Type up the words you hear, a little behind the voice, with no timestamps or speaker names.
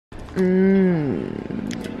So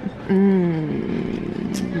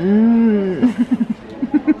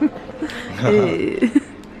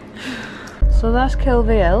that's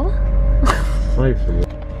Kilvale.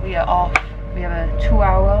 We are off. We have a 2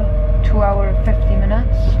 hour and 50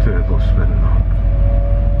 minutes. Turbo spinning on.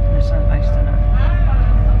 It sounds nice, doesn't it?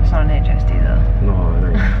 It's not an HSD though. No,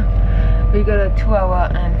 it ain't. We got a 2 hour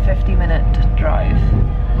and 50 minute drive.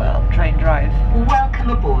 Well, train drive. Welcome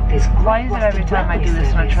aboard this. Why is it every time I do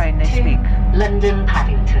this on a train they speak? London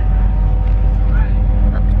Paddington.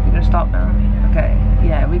 You're gonna stop now? Okay.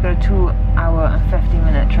 Yeah, we got a 2 hour and 50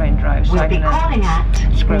 minute train drive. So We'll I'm be gonna calling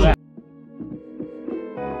at screw it.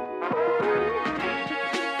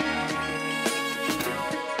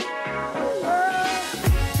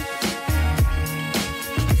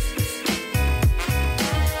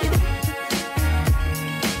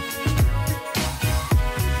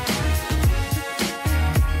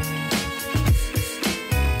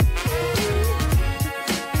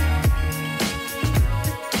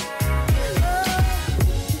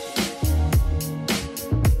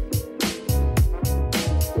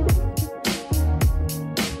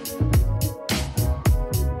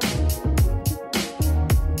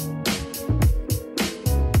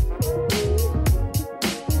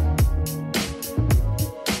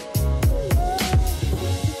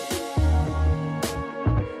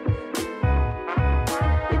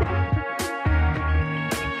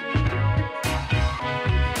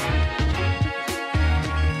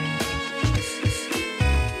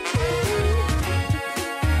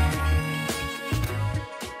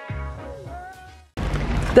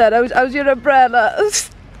 Dad, how's your umbrella?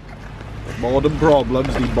 Modern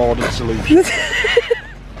problems need modern solutions.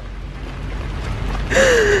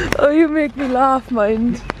 Oh, you make me laugh,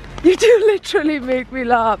 mind. You do literally make me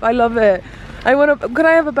laugh. I love it. Could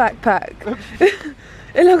I have a backpack?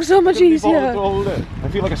 It looks so much easier. I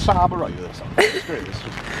feel like a samurai or something. It's great. It's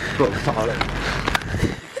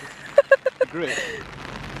great.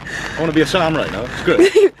 I want to be a samurai now. It's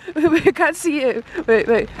great. Wait, I can't see you. Wait.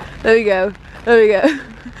 There we go. There we go.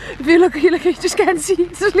 If you look, you just can't see.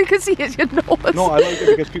 All you can see is your nose. No, I like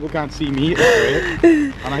it because people can't see me. It's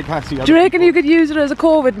great. And I can't see other Do you reckon people. you could use it as a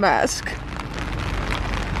COVID mask?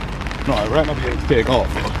 No, I reckon I'll be able to take off.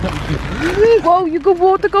 Whoa, you got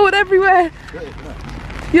water going everywhere. Great,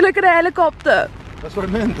 yeah. You're like a helicopter. That's what I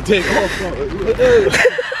meant, to take off.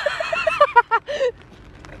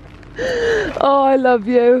 Oh, I love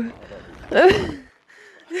you.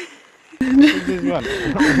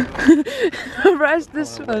 Where's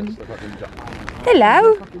this one?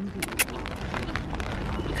 Hello.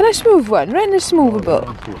 Can I smooth one? Right in this smoothable.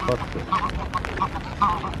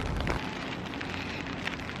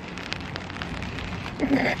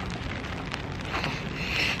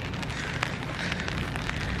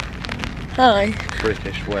 Hi.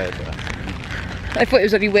 British weather. I thought it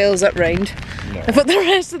was only Wales that rained. No. I thought the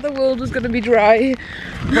rest of the world was going to be dry.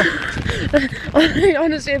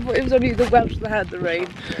 Honestly, I thought it was only the Welsh that had the rain.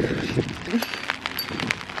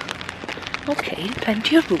 Okay,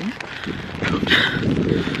 plenty of room.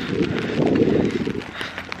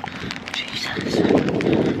 Jesus.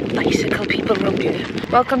 Bicycle people round here.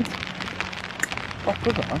 Welcome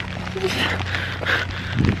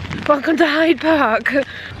to Hyde Park.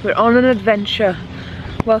 We're on an adventure.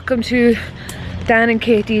 Welcome to Dan and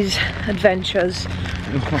Katie's adventures.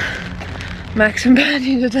 Max and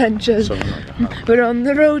Patty's adventures. We're on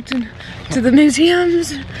the road to the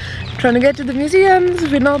museums. Trying to get to the museums.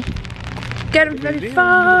 We're not getting very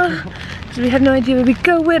far because we have no idea where we're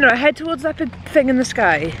going. Or head towards that big thing in the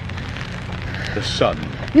sky. The sun.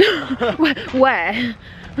 No, where?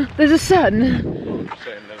 There's a sun. I'm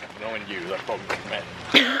saying that knowing you, that's probably meant.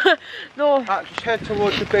 No. Just head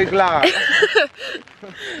towards the big light.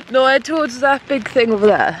 No, head towards that big thing over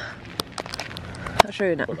there. I'll show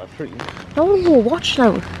you now. Oh, watch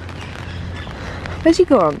now. Where's he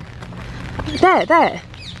gone? There.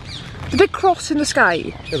 The big cross in the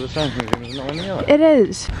sky. Yeah, the science museum is not on the yard. It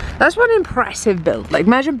is. That's one impressive build. Like,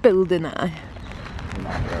 imagine building that.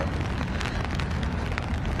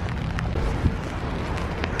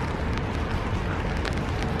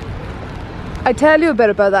 I tell you a bit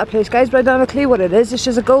about that place, guys, but I don't have a clue what it is. It's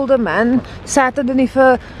just a golden man sat underneath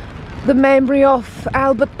the memory of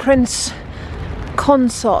Albert Prince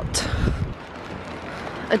consort.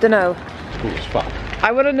 I don't know. Cool as fuck.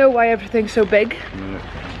 I want to know why everything's so big.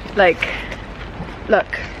 Like, look,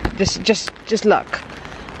 just look.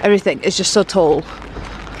 Everything is just so tall.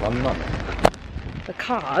 The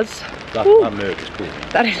cars. That Merc is cool.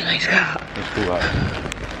 That is a nice car. It's cool, right?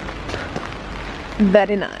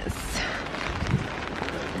 Very nice.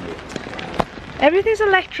 Everything's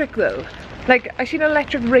electric though. Like, I seen an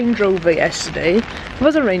electric Range Rover yesterday. It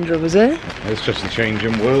was a Range Rover, was it? It's just a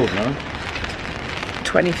changing world now.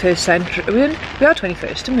 21st century. We are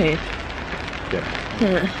 21st, aren't we? Yeah.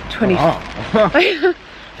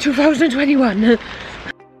 2021.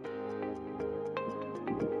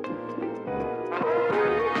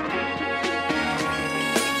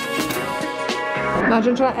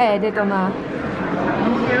 Imagine trying to edit on that.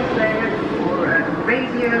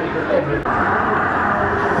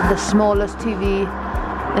 The smallest TV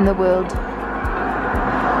in the world.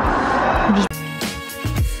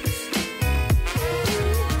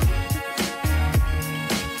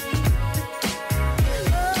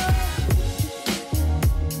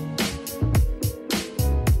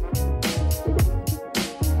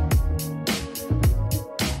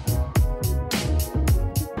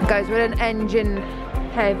 Guys, we're in engine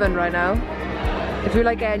heaven right now. If you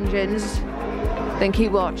like engines, then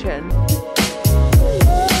keep watching.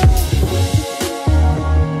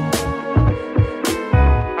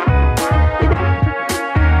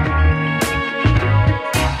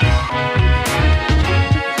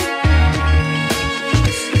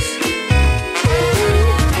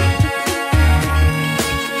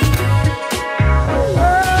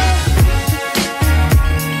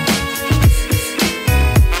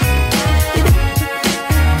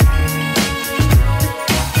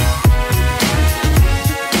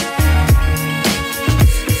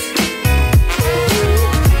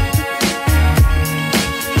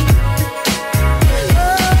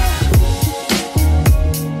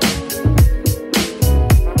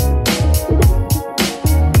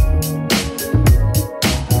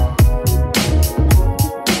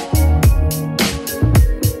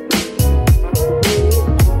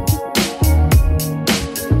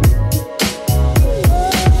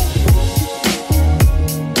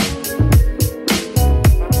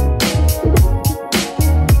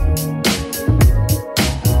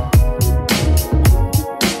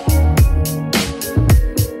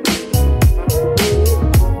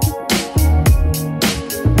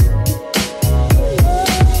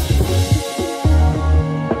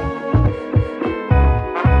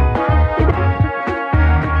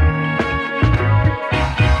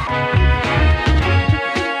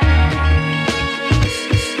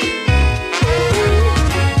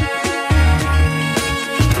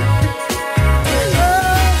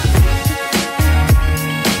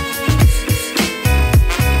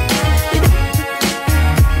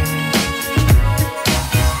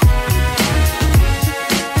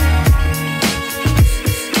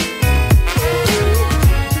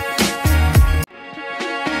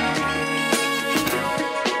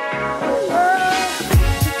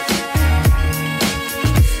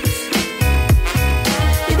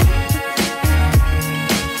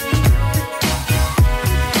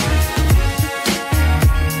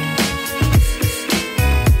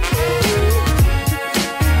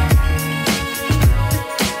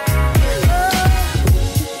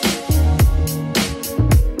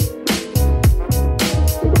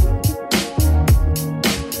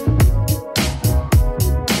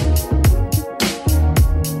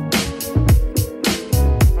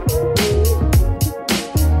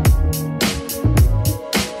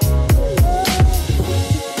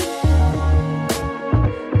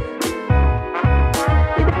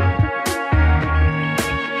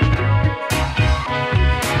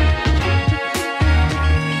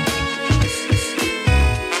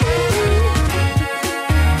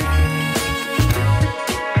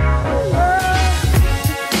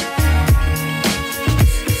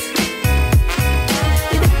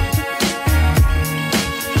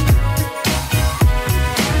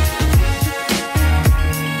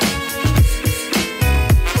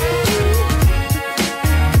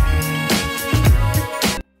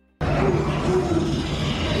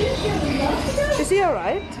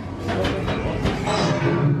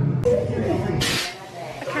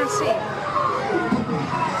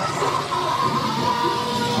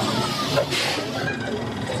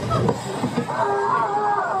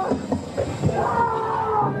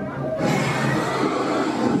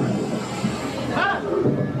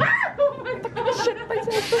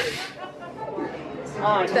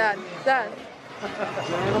 Dad.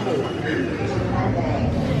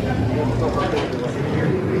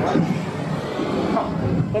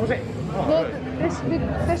 What was it? No,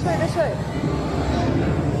 this way.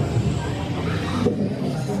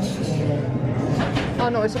 Oh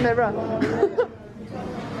no, it's a mirror.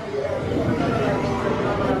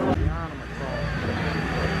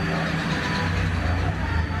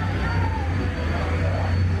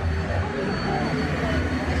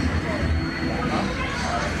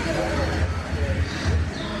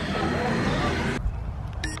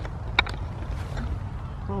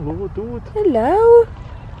 Hello, dude. Hello.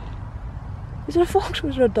 Is it a fox or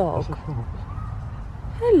is it a dog?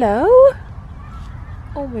 Hello.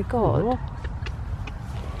 Oh my god. Hello.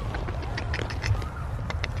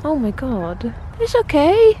 Oh my god. It's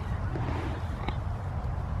okay.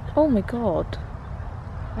 Oh my god.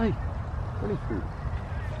 Hey, what are you?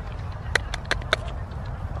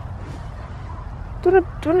 Do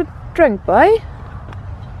you want a drink, boy?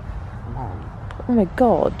 No. Oh my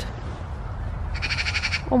god.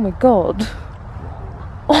 Oh my god.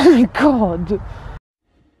 Oh my god.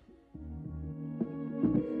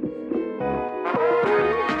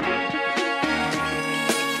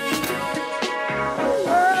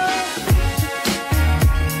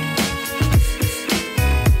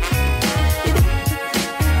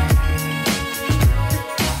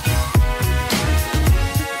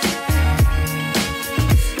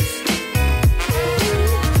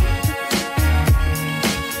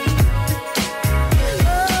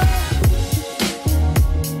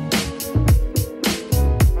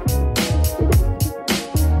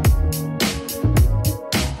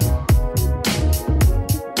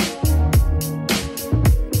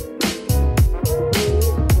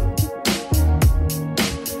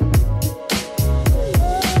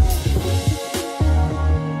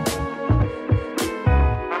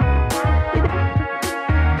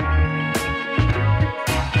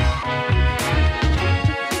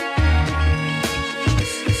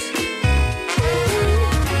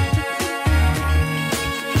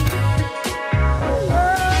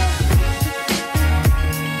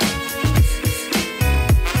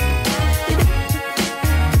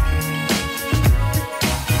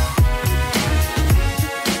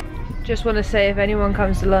 Just want to say, if anyone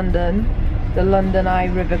comes to London, the London Eye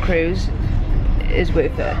River cruise is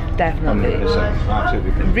worth it, definitely. 100%,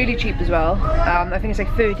 absolutely. Really cheap as well. I think it's like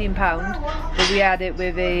 £13, but we had it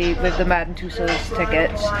with the Madden Tussauds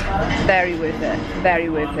tickets. Very worth it, very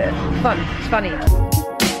worth it. Fun, it's funny.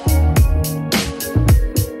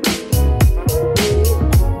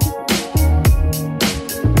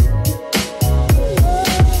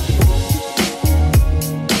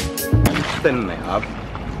 Thin they have.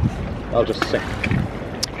 I'll just sink.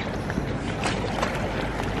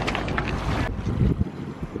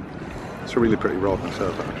 It's a really pretty rod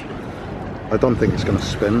myself, actually. I don't think it's going to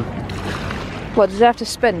spin. What, does it have to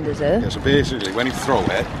spin, does it? Yeah, so basically when you throw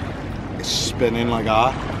it, it's spinning like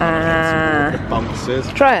that. Ah. It bounces.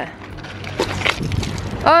 Try it.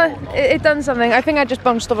 Oh, it done something. I think I just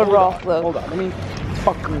bounced off a rock though. Hold on, let me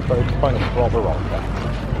fucking find a proper rock there.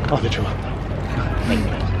 Oh, did you want that?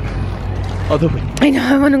 Oh, the whip. I know,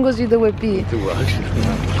 I want to go see the whippy. Do actually.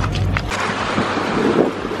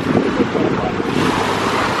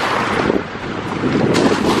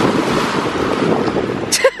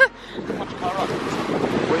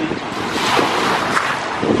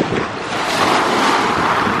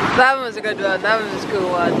 That one was a good one, that one was a cool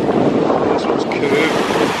one. This one's cool. I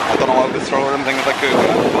don't know how to throw or anything if I could.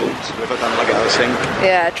 If I done like a sink.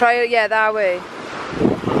 Yeah, try it, yeah, that way.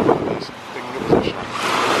 Finger position.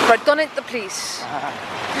 Right, done it the police.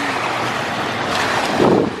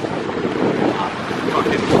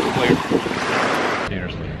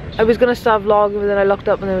 I was going to start vlogging, but then I looked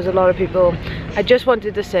up and there was a lot of people. I just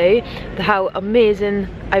wanted to say how amazing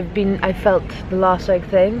I felt the last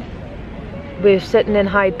thing. We're sitting in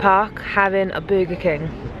Hyde Park having a Burger King.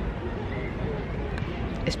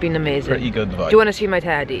 It's been amazing. Pretty good vibe. Do you want to see my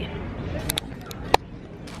teddy?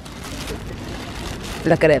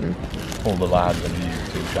 Look at him. All the lads on the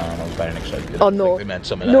YouTube channel very excited. Oh no. They meant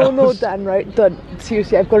something No, else. no, Dan, right? Done.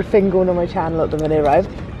 Seriously, I've got a thing going on my channel at the minute, right?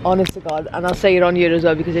 Honest to God, and I'll say it on here as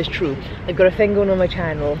well because it's true. I've got a thing going on my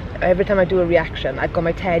channel. Every time I do a reaction, I've got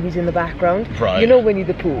my teddies in the background. Right. You know Winnie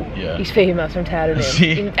the Pooh? Yeah. He's famous, I'm telling you.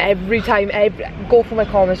 See? Every time, go for my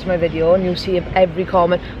comments to my video and you'll see every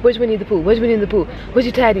comment. Where's Winnie the Pooh? Where's Winnie the Pooh? Where's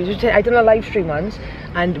your teddies? Where's your teddy? I done a live stream once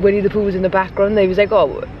and Winnie the Pooh was in the background. They was like,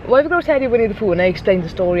 oh, why have you got a teddy Winnie the Pooh? And I explained the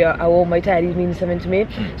story how all my teddies mean something to me.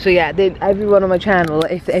 So yeah, everyone on my channel,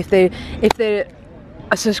 if they're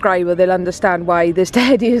a subscriber, they'll understand why this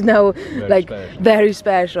teddy is now very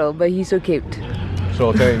special, but he's so cute.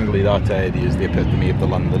 So technically that teddy is the epitome of the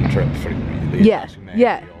London trip for you. Yeah.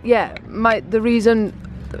 The reason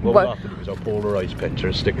what we'll have to do is I'll polarise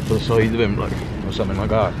picture, stick it to the side of him or something like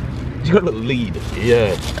that. He's got a little lead.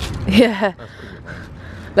 Yeah.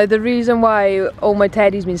 Like the reason why all my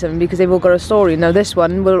teddies mean something because they've all got a story. Now this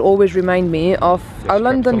one will always remind me of our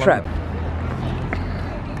London trip.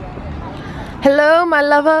 Hello, my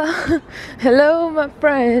lover. Hello, my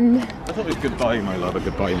friend. I thought it was goodbye, my lover,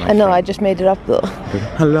 goodbye, my friend. I know, I just made it up though.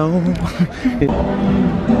 Hello.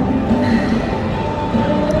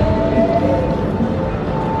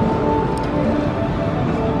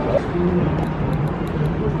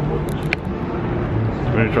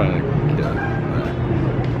 you're trying to kill it.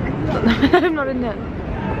 I'm not in there.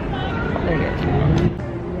 There you go.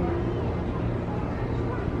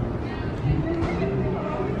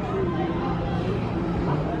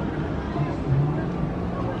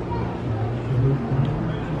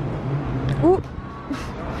 Oh,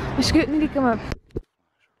 my skirt nearly come up.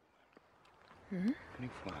 Hmm?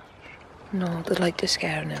 No, the light is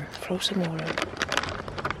scaring him. Throw some more in.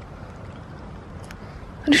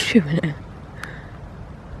 I'm just shooting it.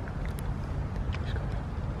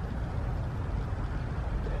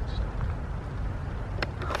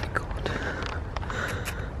 Oh my god.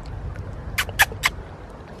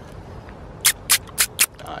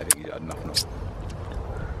 I think he's had enough now.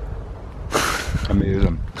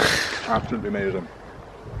 Amazing. Absolutely amazing.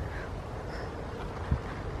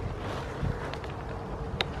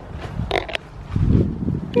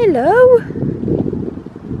 Hello?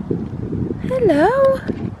 Hello?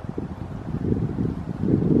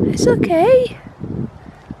 It's okay.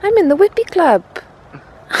 I'm in the Whippy Club.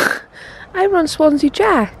 I run Swansea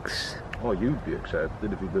Jacks. Oh, you'd be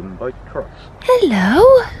accepted if you didn't bite trucks.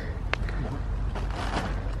 Hello?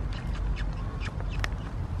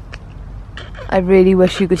 I really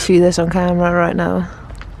wish you could see this on camera right now.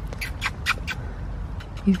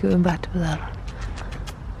 He's going back to that.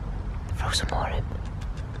 Throw some more in.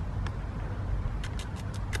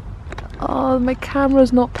 Oh, my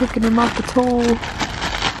camera's not picking him up at all.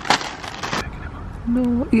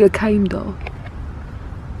 No, yeah, kind of.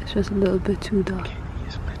 It's just a little bit too dark.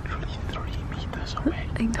 He's literally 3 meters away.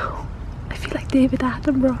 I know. I feel like David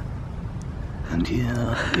Attenborough. And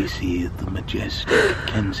here we see the majestic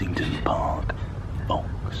Kensington Park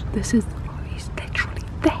box. This is, oh, he's literally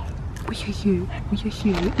there. We are here. We are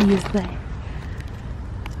here. He is there.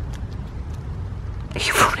 Are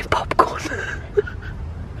you throwing popcorn?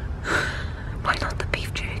 Why not the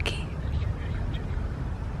beef jerky?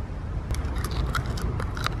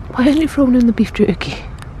 Why aren't you throwing in the beef jerky?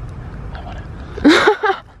 I want it.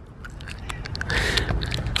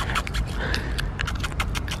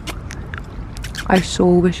 I so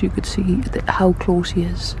wish you could see how close he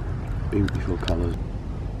is. Beautiful colours.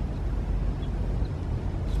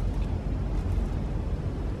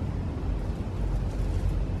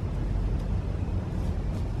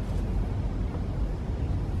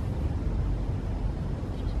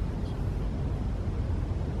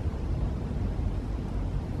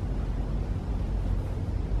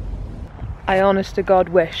 I honest to God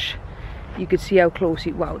wish you could see how close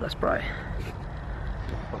he... Wow, that's bright.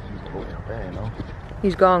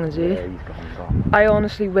 He's gone, is he? Yeah, he's gone. I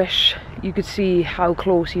honestly wish you could see how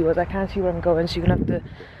close he was. I can't see where I'm going, so you're gonna have to...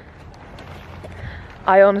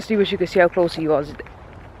 I honestly wish you could see how close he was.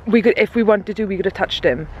 We could, if we wanted to, we could have touched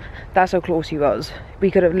him. That's how close he was.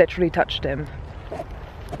 We could have literally touched him.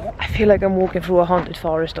 I feel like I'm walking through a haunted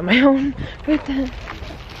forest on my own. Right there.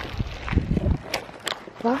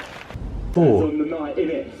 What? Oh.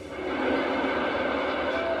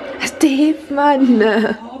 It's Dave, man.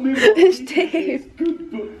 It's Dave. Good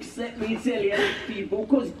books, let me tell you, people,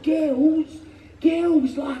 because girls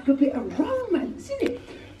like a bit of romance, innit?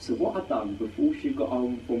 So what I done before she got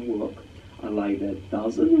home from work, I laid a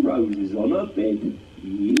dozen roses on her bed.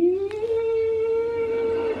 Yeah.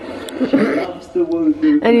 She loves the word.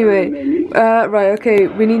 Anyway, right, okay,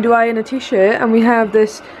 we need to iron a t-shirt, and we have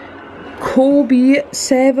this Kobe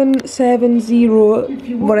 770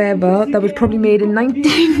 whatever that was probably made in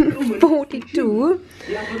 1942.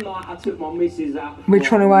 We're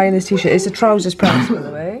trying to iron this t-shirt. It's a trousers press, by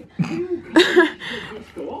the way.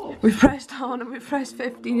 We've pressed on and we've pressed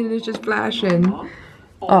 15 and it's just flashing.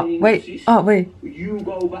 Oh wait, oh wait. You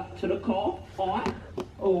go back to the car,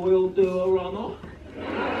 or we'll do a runner.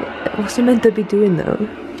 What's he meant to be doing though?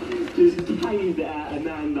 Just paid it out of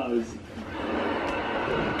Nando's.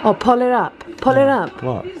 Oh, pull it up. Pull it up.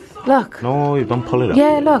 What? Look. No, you don't pull it up.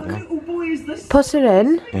 Yeah, look. Push it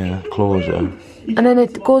in. Yeah, close it. And then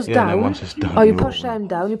it goes Yeah, down. then once it's done, Oh, you you push open them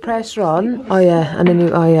down, you press her on. Oh yeah, and then you,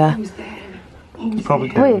 oh yeah. Probably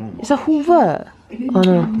Wait, it's a Hoover. Oh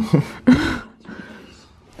no.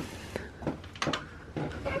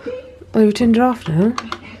 Oh, you turned it off now?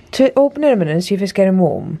 Open it a minute and see if it's getting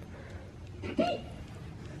warm.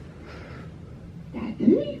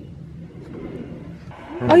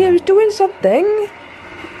 Oh yeah, it was doing something.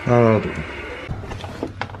 Oh,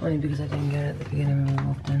 Only because I didn't get it at the beginning when we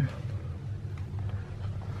walked in.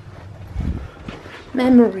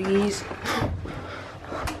 Memories.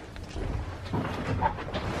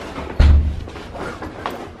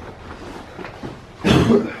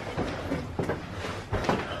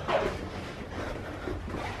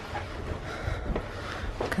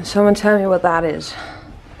 Can someone tell me what that is?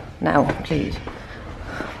 Now, please.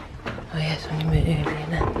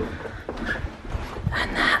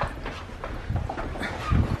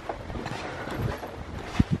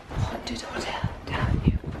 hotel, damn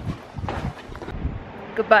you.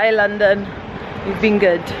 Goodbye, London. You've been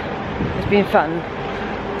good. It's been fun.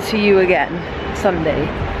 See you again someday.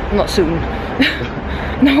 Not soon.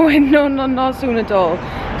 No, not soon at all.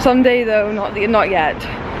 Someday though, not yet.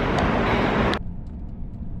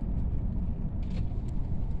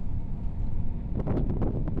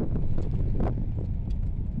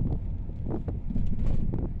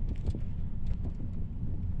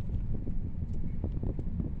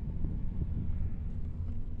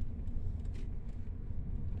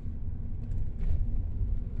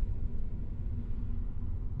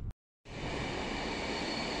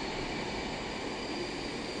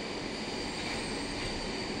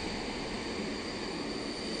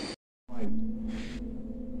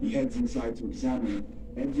 He heads inside to examine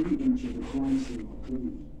every inch of the crime scene.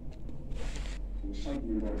 We'll take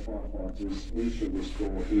you by firefighters into this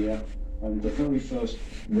door here, and the very first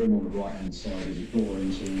room on the right hand side is a door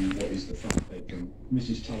into what is the front bedroom.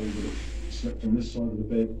 Mrs. Tully would have slept on this side of the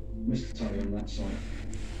bed, Mr. Tully on that side.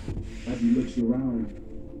 As you look around,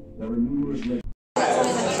 there are numerous red.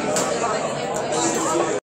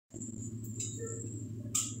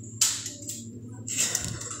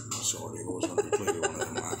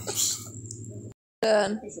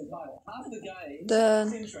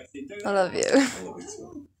 Dan, I love you.